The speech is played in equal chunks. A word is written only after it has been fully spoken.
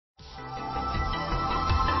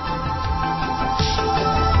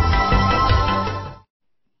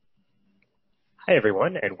Hi,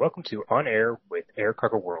 everyone, and welcome to On Air with Air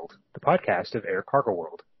Cargo World, the podcast of Air Cargo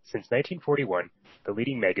World, since 1941, the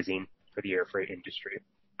leading magazine for the air freight industry.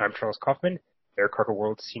 I'm Charles Kaufman, Air Cargo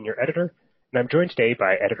World's senior editor, and I'm joined today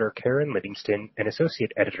by editor Karen Livingston and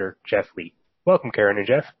associate editor Jeff Lee. Welcome, Karen and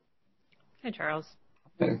Jeff. Hi, Charles.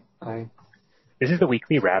 Hi. This is the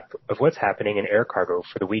weekly wrap of what's happening in air cargo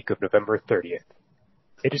for the week of November 30th.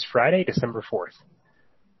 It is Friday, December 4th.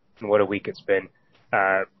 And what a week it's been.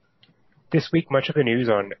 This week, much of the news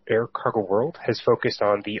on Air Cargo World has focused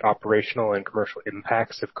on the operational and commercial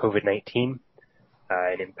impacts of COVID-19,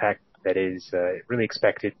 an impact that is really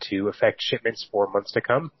expected to affect shipments for months to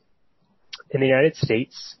come. In the United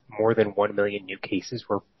States, more than 1 million new cases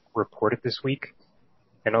were reported this week.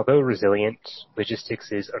 And although resilient,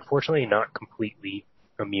 logistics is unfortunately not completely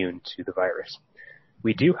immune to the virus.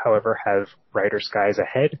 We do, however, have brighter skies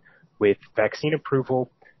ahead with vaccine approval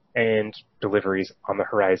and deliveries on the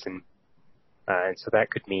horizon. And so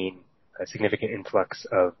that could mean a significant influx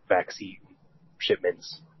of vaccine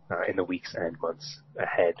shipments in the weeks and months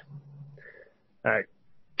ahead.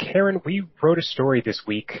 Karen, we wrote a story this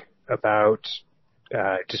week about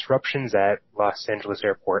disruptions at Los Angeles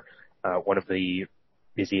Airport, one of the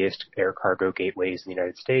busiest air cargo gateways in the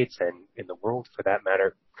United States and in the world for that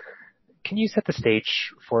matter. Can you set the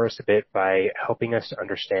stage for us a bit by helping us to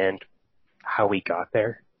understand how we got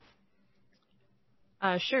there?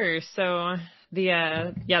 Sure. So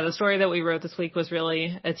the story that we wrote this week was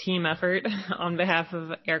really a team effort on behalf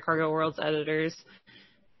of Air Cargo World's editors,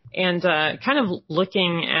 and kind of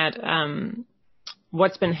looking at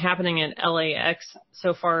what's been happening at LAX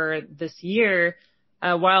so far this year.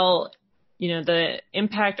 While the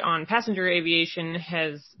impact on passenger aviation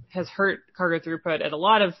has hurt cargo throughput at a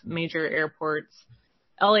lot of major airports,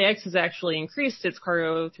 LAX has actually increased its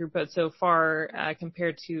cargo throughput so far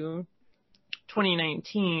compared to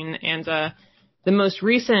 2019. And the most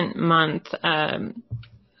recent month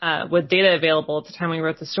with data available at the time we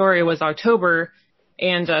wrote the story was October,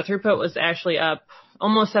 and throughput was actually up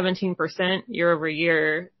almost 17% year over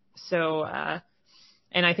year. So,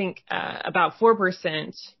 and I think about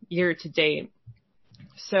 4% year to date.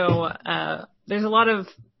 So there's a lot of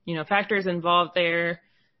factors involved there,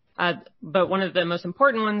 but one of the most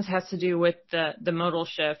important ones has to do with the modal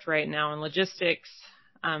shift right now in logistics.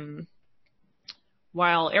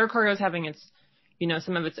 While air cargo is having its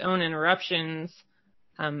some of its own interruptions,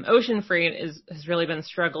 ocean freight has really been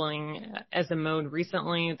struggling as a mode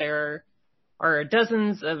recently. There are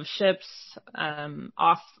dozens of ships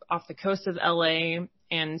off the coast of LA,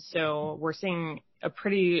 and so we're seeing a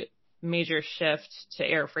pretty major shift to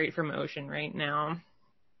air freight from ocean right now.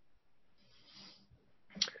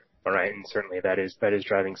 All right, and certainly that is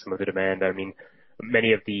driving some of the demand. I mean,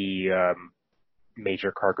 many of the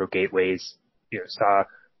major cargo gateways saw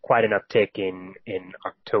quite an uptick in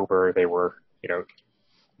October. They were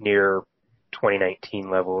near 2019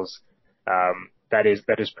 levels. That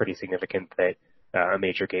is pretty significant that a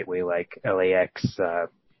major gateway like LAX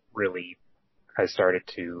really has started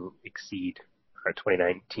to exceed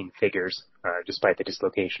 2019 figures, despite the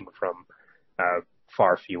dislocation from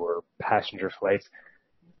far fewer passenger flights.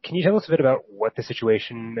 Can you tell us a bit about what the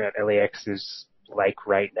situation at LAX is like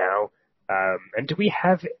right now? And do we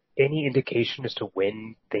have any indication as to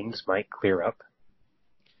when things might clear up?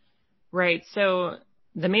 Right. So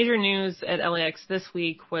the major news at LAX this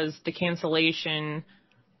week was the cancellation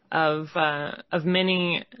of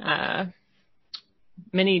many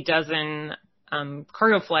dozen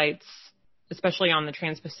cargo flights, especially on the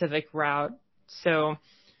Trans-Pacific route. So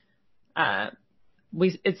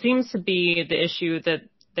it seems to be the issue that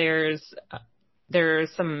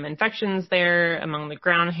there's some infections there among the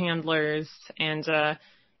ground handlers,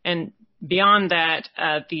 and beyond that,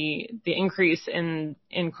 the increase in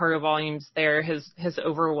cargo volumes there has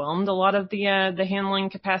overwhelmed a lot of the handling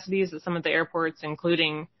capacities at some of the airports,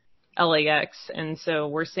 including LAX. And so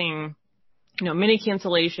we're seeing many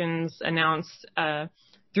cancellations announced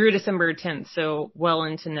through December 10th, so well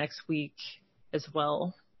into next week as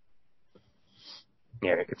well.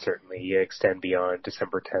 Yeah, it could certainly extend beyond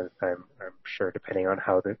December 10th, I'm sure, depending on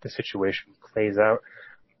how the situation plays out.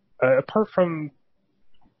 Apart from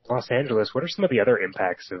Los Angeles, what are some of the other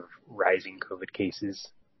impacts of rising COVID cases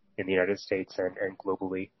in the United States and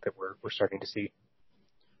globally that we're starting to see?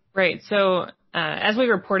 Right. So as we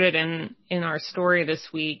reported in our story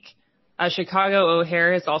this week, Chicago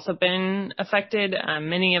O'Hare has also been affected.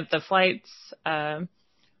 Many of the flights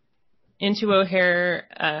into O'Hare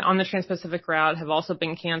on the Trans-Pacific route have also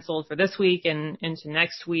been canceled for this week and into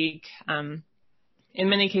next week. In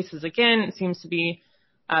many cases, again, it seems to be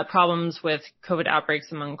problems with COVID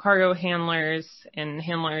outbreaks among cargo handlers, and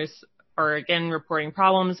handlers are again reporting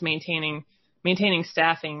problems maintaining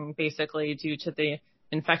staffing, basically due to the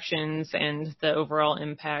infections and the overall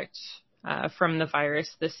impact from the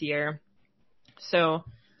virus this year. So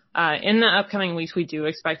in the upcoming weeks, we do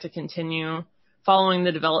expect to continue following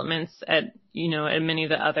the developments at many of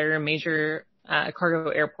the other major cargo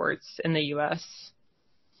airports in the U.S.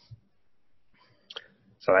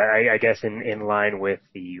 So I guess in line with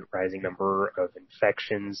the rising number of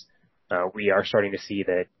infections, we are starting to see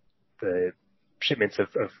that the shipments of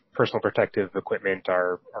personal protective equipment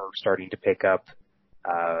are starting to pick up.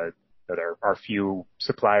 There are few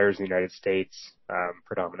suppliers in the United States.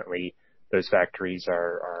 Predominantly, those factories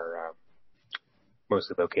are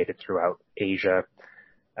mostly located throughout Asia.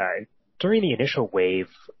 During the initial wave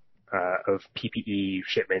of PPE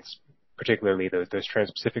shipments, particularly those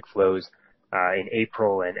trans-Pacific flows in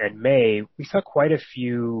April and May, we saw quite a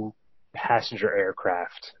few passenger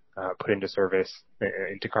aircraft put into service,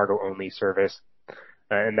 into cargo-only service,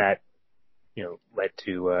 and that led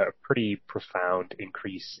to a pretty profound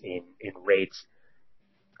increase in rates.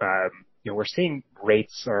 We're seeing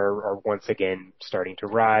rates are once again starting to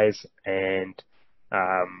rise, and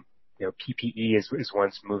PPE is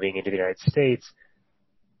once moving into the United States.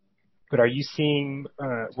 But are you seeing?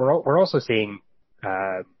 We're also seeing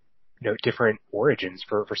different origins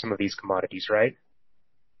for some of these commodities, right?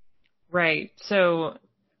 Right. So,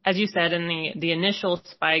 as you said, in the initial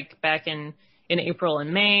spike back in April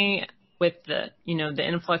and May, with the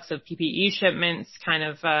influx of PPE shipments kind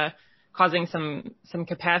of causing some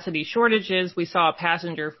capacity shortages, we saw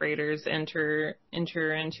passenger freighters enter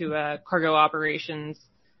into cargo operations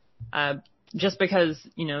just because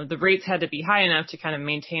the rates had to be high enough to kind of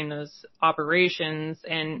maintain those operations.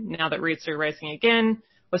 And now that rates are rising again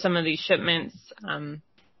with some of these shipments,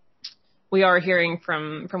 we are hearing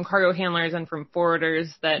from cargo handlers and from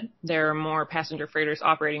forwarders that there are more passenger freighters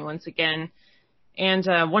operating once again. And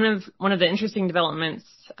one of the interesting developments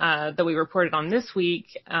that we reported on this week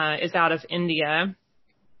is out of India,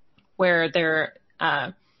 where there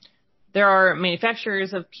are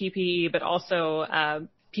manufacturers of PPE, but also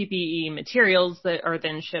PPE materials that are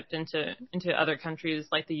then shipped into other countries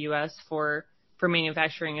like the U.S. for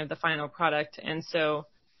manufacturing of the final product. And so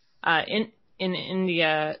in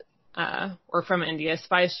India, or from India,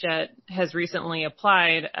 SpiceJet has recently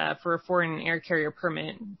applied for a foreign air carrier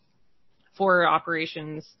permit for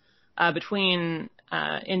operations between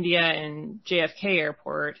India and JFK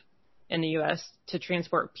Airport in the U.S. to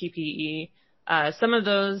transport PPE. Some of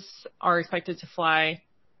those are expected to fly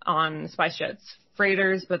on SpiceJet's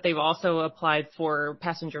freighters, but they've also applied for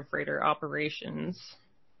passenger freighter operations.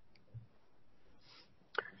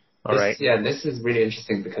 All right. Yeah, this is really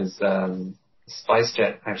interesting because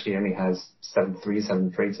SpiceJet actually only has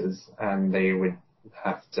 737 freighters, and they would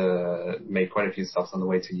have to make quite a few stops on the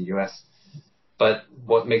way to the US. But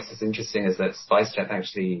what makes this interesting is that SpiceJet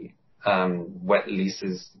actually wet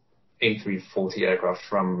leases A340 aircraft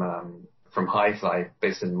from Highfly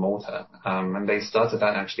based in Malta, and they started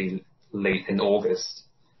that actually late in August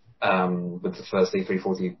with the first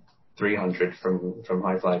A340-300 from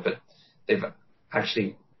Highfly, but they've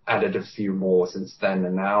actually added a few more since then,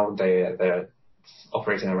 and now they're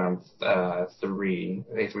operating around 3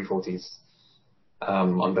 A340s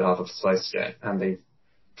on behalf of SpiceJet, and they've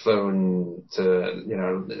flown to a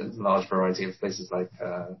large variety of places like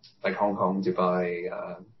Hong Kong, Dubai,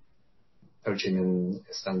 Ho Chi Minh,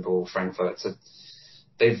 Istanbul, Frankfurt. So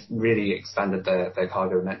they've really expanded their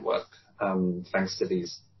cargo network thanks to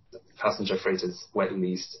these passenger freighters wet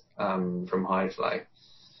leased from Highfly.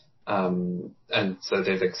 And so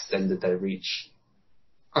they've extended their reach.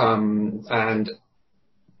 And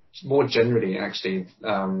more generally, actually,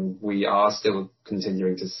 we are still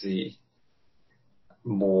continuing to see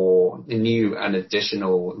more new and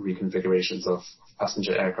additional reconfigurations of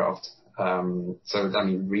passenger aircraft. So, I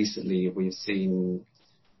mean, recently we've seen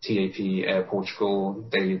TAP Air Portugal.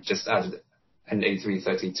 They just added an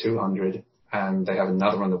A330-200, and they have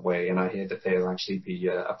another on the way. And I hear that they'll actually be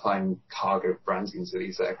applying cargo branding to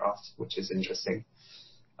these aircraft, which is interesting.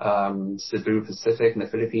 Cebu Pacific in the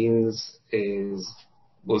Philippines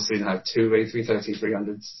will soon have 2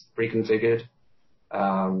 A330-300s reconfigured.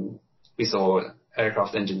 We saw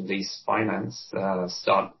Aircraft Engine Lease Finance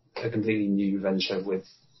start a completely new venture with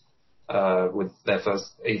their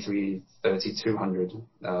first A330-200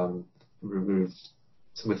 removed,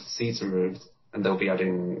 with seats removed, and they'll be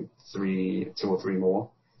adding 2 or 3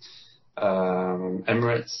 more.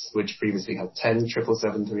 Emirates, which previously had 10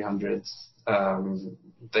 777-300s,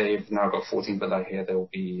 they've now got 14, but I hear they'll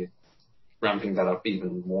be ramping that up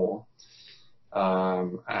even more.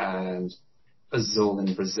 And Azul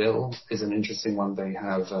in Brazil is an interesting one. They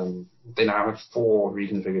now have 4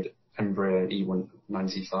 reconfigured Embraer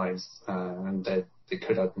E195s, and they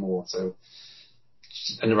could add more. So,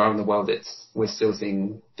 and around the world, we're still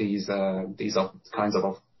seeing these kinds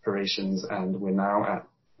of operations, and we're now at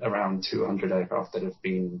around 200 aircraft that have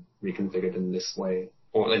been reconfigured in this way,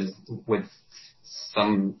 or with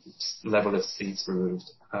some level of seats removed.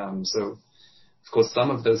 So, of course, some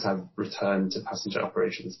of those have returned to passenger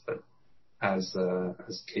operations, but as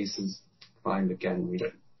cases climb again,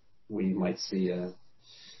 we might see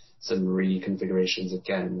some reconfigurations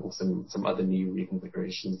again, or some other new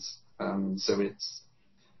reconfigurations. So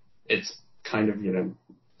it's kind of,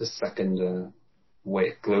 the second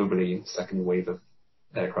wave globally, second wave of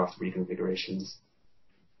aircraft reconfigurations.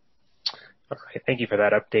 All right, thank you for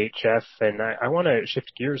that update, Jeff. And I want to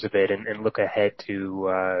shift gears a bit and look ahead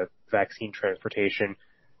to vaccine transportation.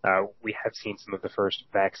 We have seen some of the first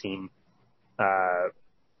vaccines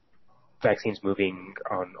moving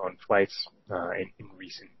on flights in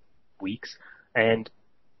recent weeks. And,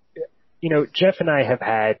 Jeff and I have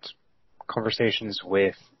had conversations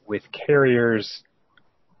with carriers,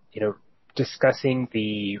 discussing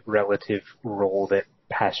the relative role that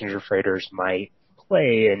passenger freighters might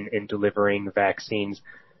play in delivering vaccines.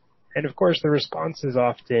 And of course, the responses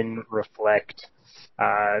often reflect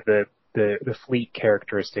the fleet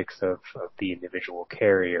characteristics of the individual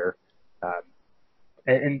carrier.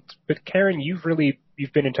 But Karen, you've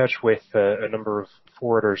been in touch with a number of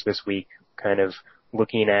forwarders this week, kind of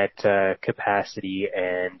looking at capacity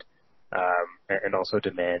and also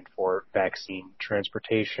demand for vaccine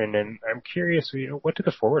transportation. And I'm curious, what do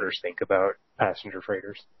the forwarders think about passenger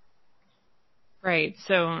freighters? Right.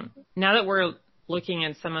 So now that we're looking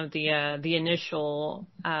at some of the initial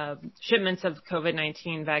shipments of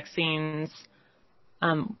COVID-19 vaccines,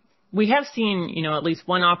 we have seen, at least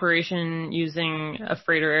one operation using a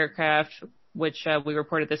freighter aircraft, which we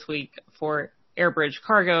reported this week for Airbridge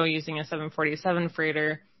Cargo using a 747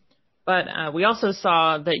 freighter. But we also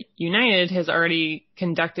saw that United has already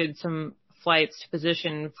conducted some flights to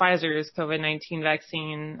position Pfizer's COVID-19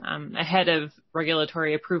 vaccine ahead of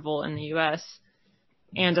regulatory approval in the U.S.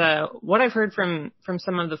 And what I've heard from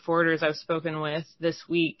some of the forwarders I've spoken with this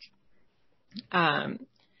week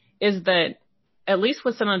is that at least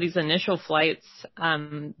with some of these initial flights,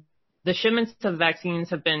 the shipments of vaccines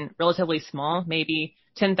have been relatively small, maybe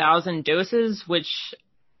 10,000 doses, which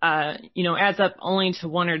adds up only to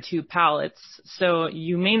 1 or 2 pallets. So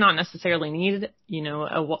you may not necessarily need,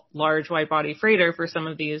 a large wide-body freighter for some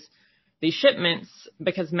of these shipments,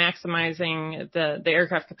 because maximizing the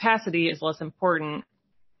aircraft capacity is less important.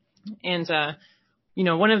 And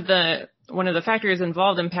one of the factors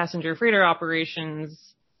involved in passenger freighter operations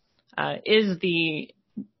is the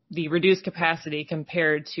reduced capacity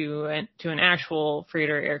compared to an actual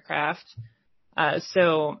freighter aircraft.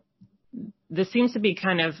 So this seems to be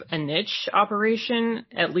kind of a niche operation,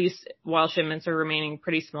 at least while shipments are remaining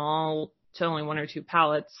pretty small to only 1 or 2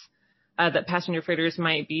 pallets, that passenger freighters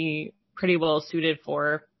might be pretty well suited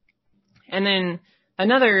for. And then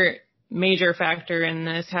another major factor in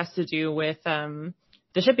this has to do with the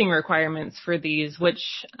shipping requirements for these,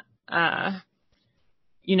 which, all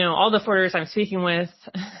the forwarders I'm speaking with,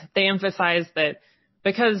 they emphasize that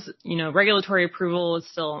because, regulatory approval is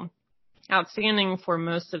still outstanding for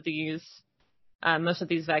most of these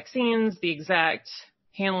vaccines, the exact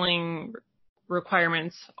handling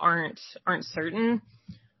requirements aren't certain,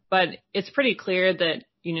 but it's pretty clear that,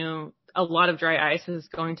 a lot of dry ice is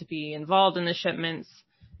going to be involved in the shipments,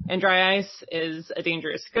 and dry ice is a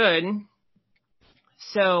dangerous good.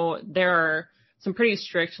 So there are some pretty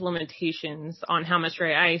strict limitations on how much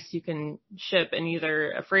dry ice you can ship in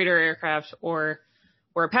either a freighter aircraft or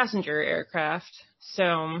a passenger aircraft.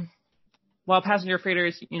 So while passenger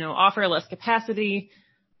freighters, offer less capacity,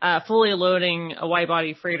 fully loading a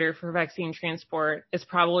wide-body freighter for vaccine transport is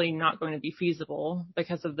probably not going to be feasible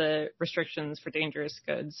because of the restrictions for dangerous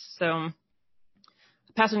goods. So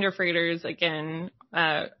passenger freighters, again,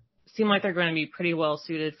 seem like they're going to be pretty well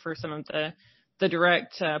suited for some of the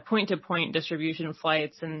direct point-to-point distribution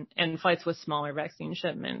flights and flights with smaller vaccine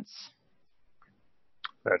shipments.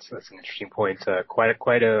 That's an interesting point.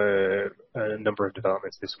 Quite a number of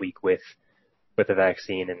developments this week with the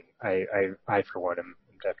vaccine, and I for one am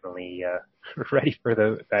definitely ready for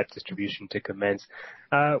that distribution to commence.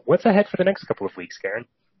 What's ahead for the next couple of weeks, Karen?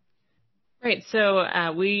 Right. So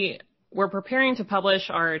we're preparing to publish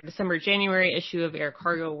our December-January issue of Air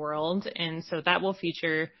Cargo World, and so that will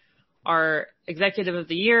feature our Executive of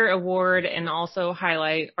the Year award and also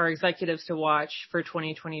highlight our executives to watch for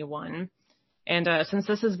 2021. And since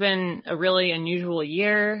this has been a really unusual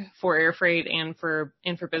year for air freight and for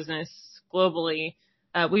business globally,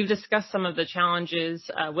 we've discussed some of the challenges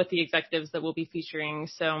with the executives that we'll be featuring.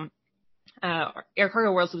 So Air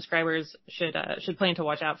Cargo World subscribers should plan to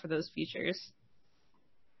watch out for those features.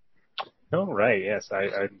 Oh, right. Yes,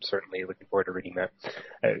 I'm certainly looking forward to reading that.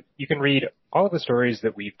 You can read all of the stories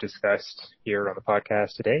that we've discussed here on the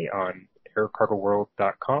podcast today on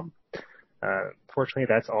aircargoworld.com. Fortunately,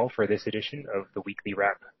 that's all for this edition of the Weekly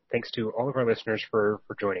Wrap. Thanks to all of our listeners for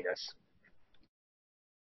joining us.